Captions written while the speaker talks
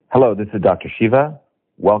Hello, this is Dr. Shiva.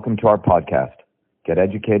 Welcome to our podcast, Get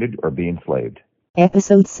Educated or Be Enslaved.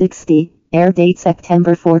 Episode 60, air date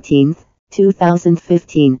September 14th,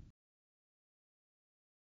 2015.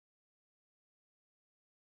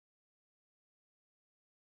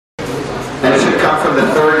 And it should come from the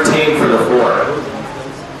third team for the four.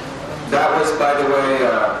 That was, by the way,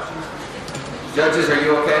 judges, are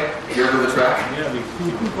you okay? You're on the track? Yeah.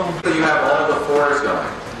 So you have all the fours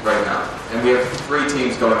going right now. And we have three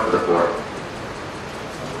teams going for the four.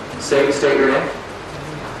 State your name.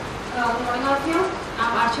 Good morning, all of you.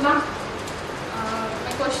 I'm Archana.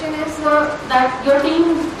 My question is that your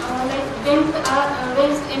team didn't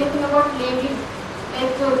raise anything about labeling.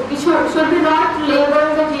 We should we not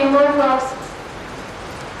label the GMO crops?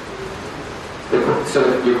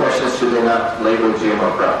 So your question is, should they not label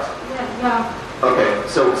GMO crops? Yeah. Okay,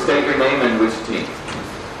 so state your name and which team.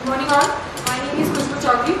 Good morning, all. My name is Khushbu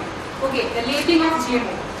Chaudhary. Okay, the labeling of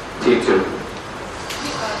GMO. Team 2.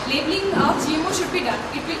 Labeling of GMO should be done.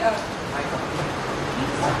 It will.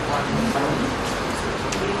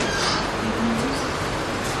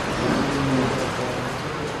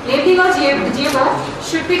 Labeling of GMO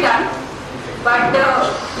should be done, but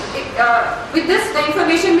with this, the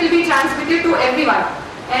information will be transmitted to everyone,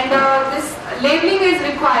 and this labeling is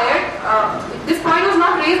required. This point was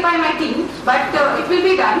not raised by my team, but it will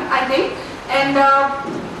be done, I think, and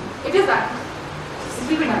it is done.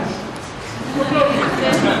 It will be done. You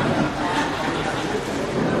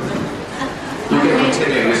can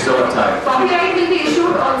continue, you still have time. Copyright will be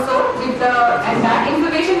issued also with and that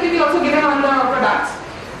information will be also given on the products.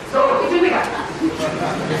 So it will be done.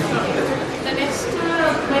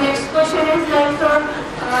 My next question is that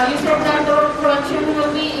you said that the production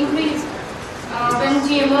will be increased when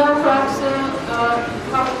GMO crops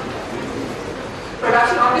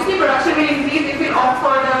production. Obviously, production will increase if we opt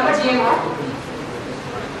for the GMO.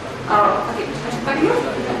 Okay, I should continue.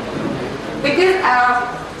 Because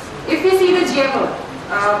if we see the GMO,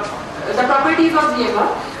 the properties of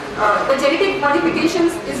GMO, the genetic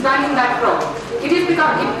modifications is done in that crop. It is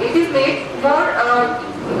made more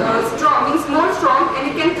strong, means more strong,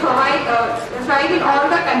 and it can thrive in all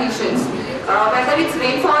the conditions, whether it's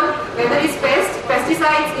rainfall, whether it's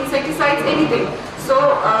pesticides, insecticides, anything. So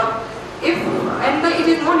it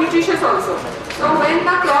is more nutritious also. So when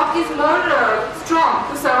the crop is more strong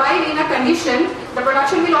to survive in a condition, the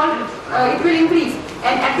production will increase.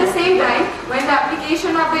 And at the same time, when the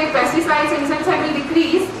application of the pesticides and insecticides will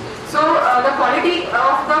decrease, so the quality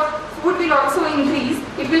of the food will also increase.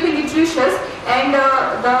 It will be nutritious, and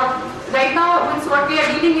right now, what we are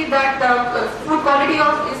dealing with, that the food quality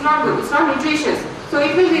is not good. It's not nutritious, so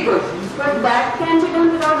it will be good. But that can be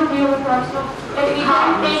done without the GMO crops. So we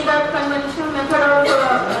can take the conventional method of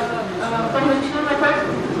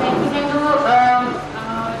like we can do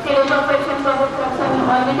tillage operations of the crops,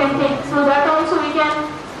 and we can take. So that also we can.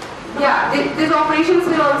 Yeah, these operations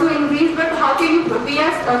will also increase, but how can you, from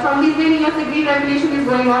these many years the green revolution is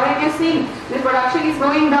going on, and you're seeing the production is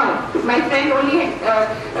going down. My friend only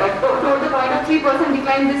told the point of 3%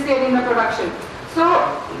 decline this year in the production. So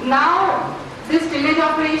now this tillage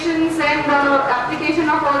operations and application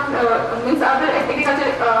of other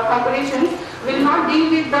agricultural operations will not deal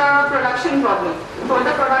with the production problem. For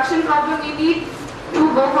the production problem, we need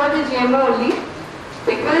to go for the GMO only.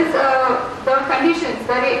 Because the conditions,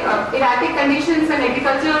 the erratic conditions and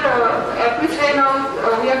agriculture atmosphere now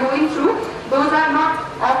we are going through, those are not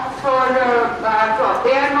up for crop.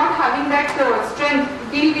 They are not having that strength to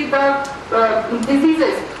deal with the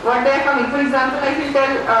diseases, what they are coming. For example, I will tell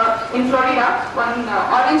in Florida, one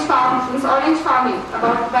orange farming,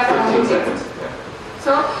 about that.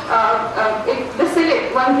 So the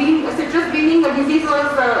psyllid, citrus greening disease was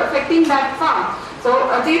affecting that farm. So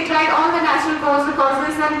they tried all the natural causes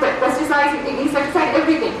and pesticides, insecticides,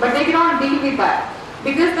 everything, but they cannot deal with that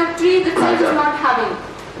because the tree itself is not having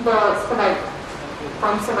the survival.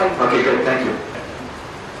 Okay, good, thank you.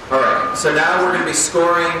 All right, so now we're going to be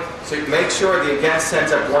scoring. So make sure the against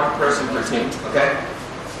sends up one person per team. Okay.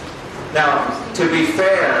 Now, to be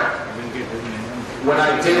fair, when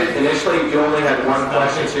I did it initially, you only had one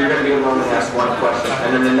question, so you're going to be able to only ask one question,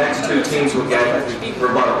 and then the next two teams will get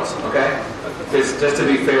rebuttals. Okay. Just to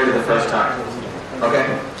be fair to the first time. Okay?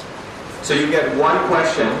 So you get one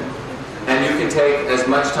question, and you can take as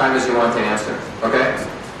much time as you want to answer. Okay?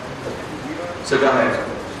 So go ahead.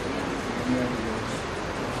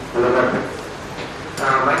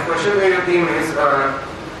 My question to your team is,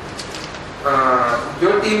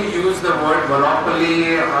 your team used the word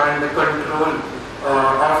monopoly and control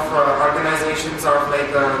of organizations of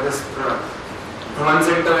like this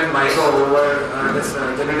Monsanto and Myco over this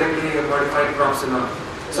genetically modified crops,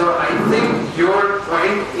 So I think your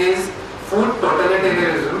point is food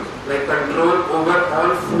totalitarianism, like control over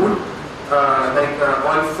all food,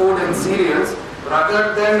 all food and cereals,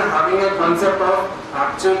 rather than having a concept of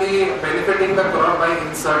actually benefiting the crop by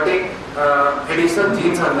inserting additional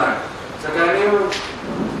genes on that. So can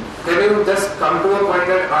you just come to a point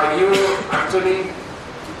that are you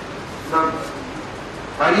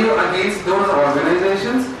against those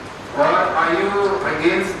organizations, or are you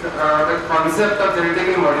against the concept of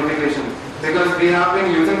genetic modification? Because we have been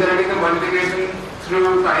using genetic modification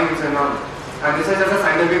through times and all, and this is just a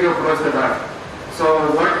scientific approach to that. So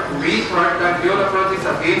what we thought that your approach is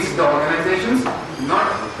against the organizations, not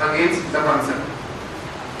against the concept.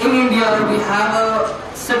 In India, we have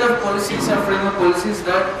a set of policies and framework policies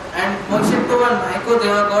that, and Monsanto and Myco, they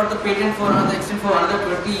have got the patent for another extent for another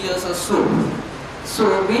 20 years or so.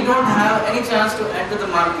 So we don't have any chance to enter the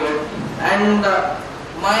market. And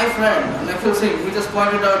my friend, Nikhil Singh, he just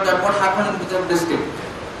pointed out that what happened in Gujarat district.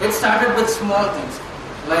 It started with small things,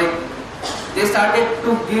 like they started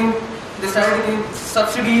giving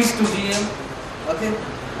subsidies to GM, okay,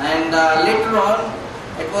 and later on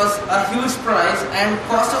it was a huge price, and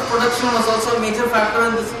cost of production was also a major factor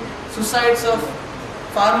in the suicides of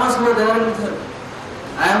farmers who were there in Gujarat.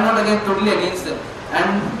 I am not totally against them,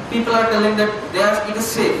 and people are telling that it is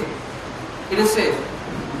safe. It is safe,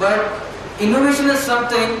 but innovation is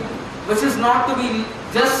something which is not to be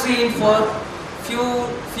just seen for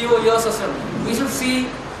few years or something. We should see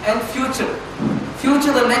in future,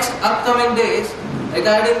 the next upcoming days,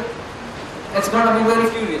 regarding it's going to be very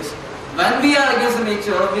furious. When we are against the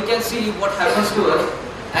nature, we can see what happens to us,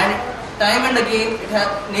 and time and again,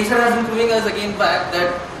 nature has been proving us again back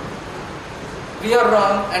that we are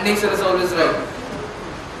wrong and nature is always right.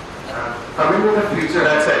 Coming to the future,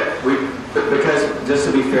 That's it. Because just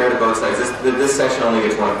to be fair to both sides, this session only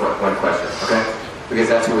gets one question, okay? Because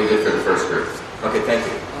that's what we did for the first group. Okay, thank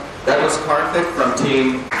you. That was Karthik from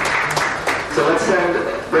team. So let's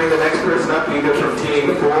bring the next person up, either from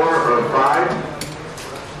team 4 or 5.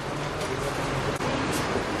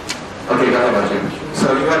 Okay, go ahead, Manju.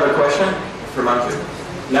 So you have a question for Manju.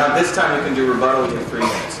 Now this time you can do rebuttal in 3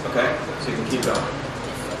 minutes, okay? So you can keep going.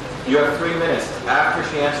 You have 3 minutes. After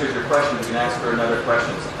she answers your question, you can ask her another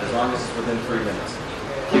question, as long as it's within 3 minutes.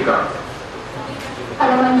 Keep going.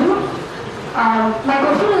 Hello, Manju. My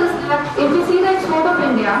question is that if you see the export of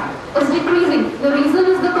India is decreasing, the reason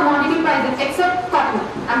is the commodity prices, except cotton.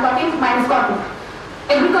 I'm talking minus cotton.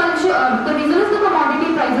 Agriculture, the reason is the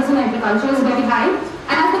commodity prices in agriculture is very high,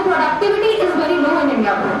 and as the productivity is very low in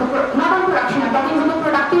India, not on production, I'm talking about the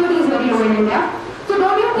productivity is very low in India. So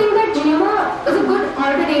don't you think that GMO is a good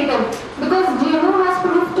alternative? Because GMO has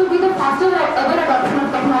proved to be the fastest ever adoption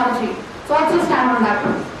of technology. So what's your stand on that?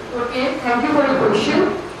 Okay, thank you for your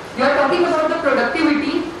question. You are talking about the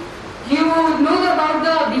productivity. You know about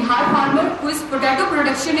the Bihar farmer whose potato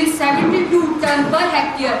production is 72 tons per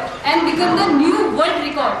hectare and become the new world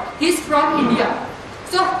record. He is from India.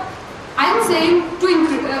 So I am saying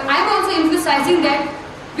I am also emphasizing that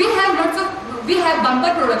we have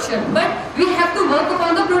bumper production, but we have to work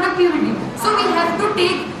upon the productivity. So we have to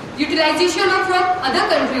take utilization of from other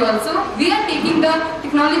country also. We are taking the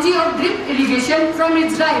technology of drip irrigation from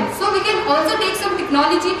Israel. So we can also take some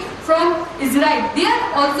technology from Israel. They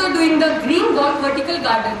are also doing the green wall vertical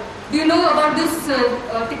garden. Do you know about this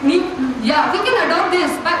technique? Yeah, we can adopt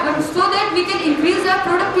this so that we can increase our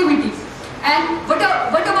productivity. And what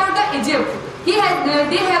about the Egypt? They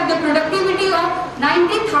have the productivity of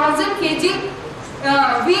 90,000 kg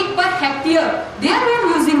wheat per hectare. They are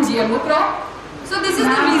not using GMO crop. So this is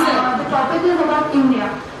the reason. The topic is about India.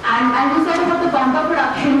 And as you said about the bumper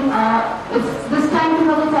production, this time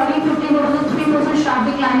 2014-15 there was a 3% sharp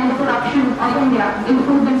decline in the production of India, in the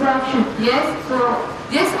food and production. Yes, so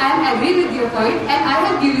yes, I agree with your point, and I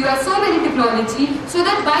have given you so many technology so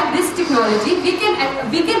that by this technology we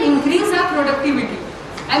can increase our productivity.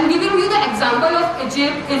 I am giving you the example of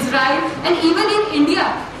Egypt, Israel, and even in India,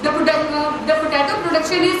 the potato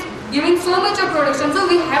production is giving so much of production, so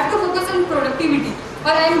we have to focus on productivity. Or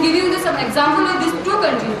I am giving you some example of these two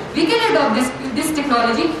countries. We can adopt this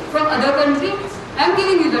technology from other countries. I am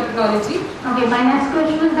giving you the technology. Okay, my next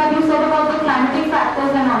question is that you said about the climatic factors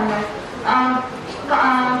and all that.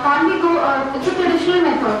 Can't we go, it's a traditional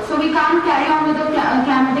method, so we can't carry on with the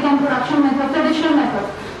climatic and production method, traditional method.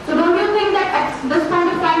 So don't you think that at this point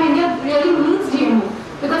of time India really needs GMO?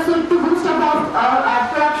 Because to boost up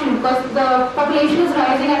our production, because the population is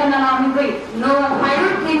rising at an alarming rate. No, I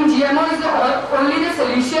don't think GMO is only the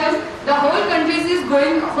solution. The whole world is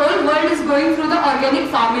going through the organic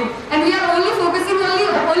farming, and we are only focusing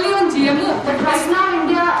only on GMO. But right now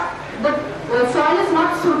India, the soil is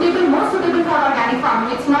not suitable, more suitable for organic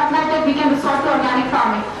farming. It's not that we can resort to organic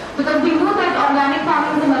farming. Because we know that organic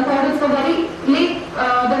farming is a method is for very late,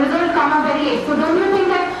 the result come up very late. So don't you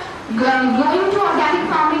think that going to organic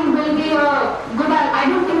farming will be a good, I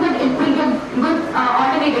don't think that it will be a good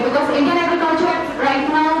alternative, because Indian agriculture right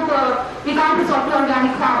now, we can't resort to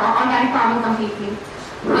organic farming completely.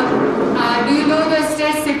 Do you know the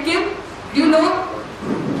state Sikkim? Do you know?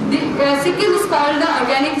 Sikkim is called the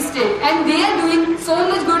organic state, and they are doing so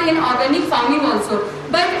much good in organic farming also.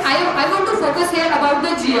 But I want to focus here about the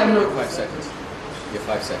GMO. 5 seconds. You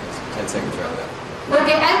have 5 seconds. 10 seconds around that.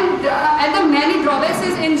 Okay, and the many drawbacks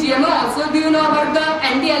is in GMO also. Do you know about the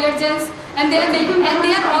anti-allergens? And they are making, and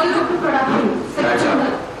they are all production. Thank you.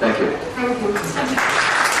 Thank you.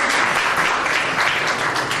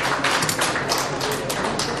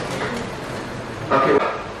 Okay.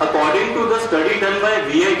 According to the study done by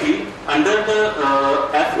VIT under the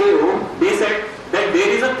FAO, they said that there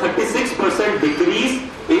is a 36% decrease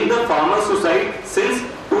in the farmer suicide since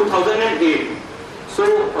 2008. So,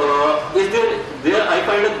 is there I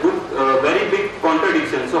find a good, very big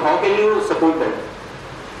contradiction. So, how can you support that?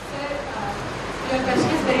 Sir, your question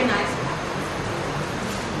is very nice.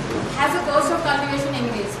 Has the cost of cultivation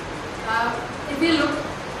increased? If you look,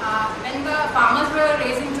 when the farmers were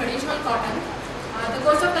raising traditional cotton, the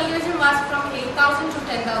cost of cultivation was from 8,000 to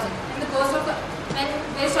 10,000. And the cost of, when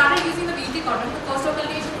they started using the BT cotton, the cost of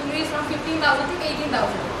cultivation increased from 15,000 to 18,000.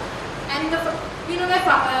 And you know that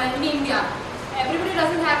in India, everybody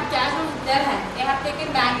doesn't have cash on their hand. They have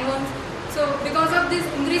taken bank loans. So because of this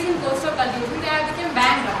increase in cost of cultivation, they have become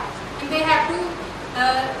bankrupt. And they had to,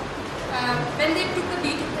 when they took the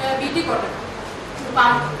BT cotton,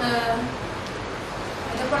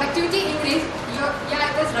 the productivity increased. Yeah,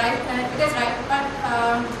 it is right, but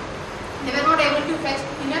they were not able to fetch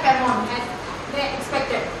enough amount as they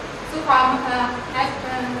expected. So as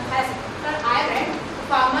I read,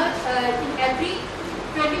 farmer in every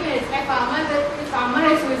 20 minutes, a farmer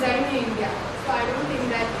is suiciding in India. So I don't think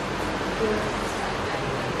that.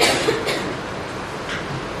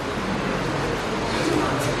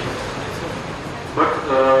 But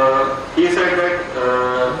he said that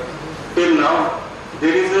till now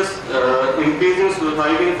there is this increase in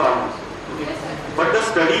suicide in farmers. Okay? But the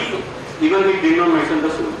study, even we did not mention the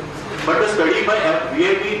source, but the study by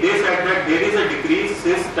VIT, they said that there is a decrease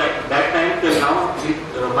since that time till now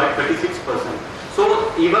by 36%.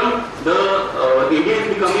 So even the India is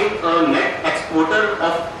becoming a net exporter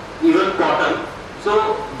of even cotton.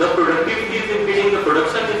 So the productivity is increasing, the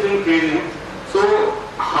production is increasing. So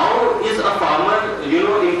how is a farmer,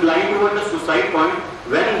 inclined toward the suicide point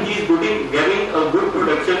when he is getting a good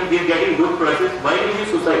production, he is getting good prices? Why will he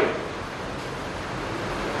suicide?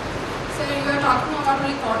 So you are talking about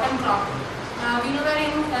only cotton crop. We know that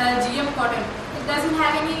in GM cotton, it doesn't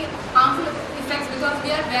have any harmful effects because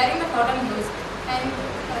we are wearing the cotton gloves. And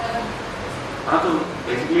so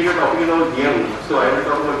basically you are talking about GM, so I will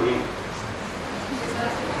talk about GM.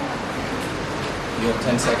 You have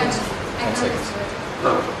 10 seconds. 10 seconds.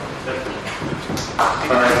 No, All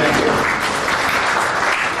right, thank you.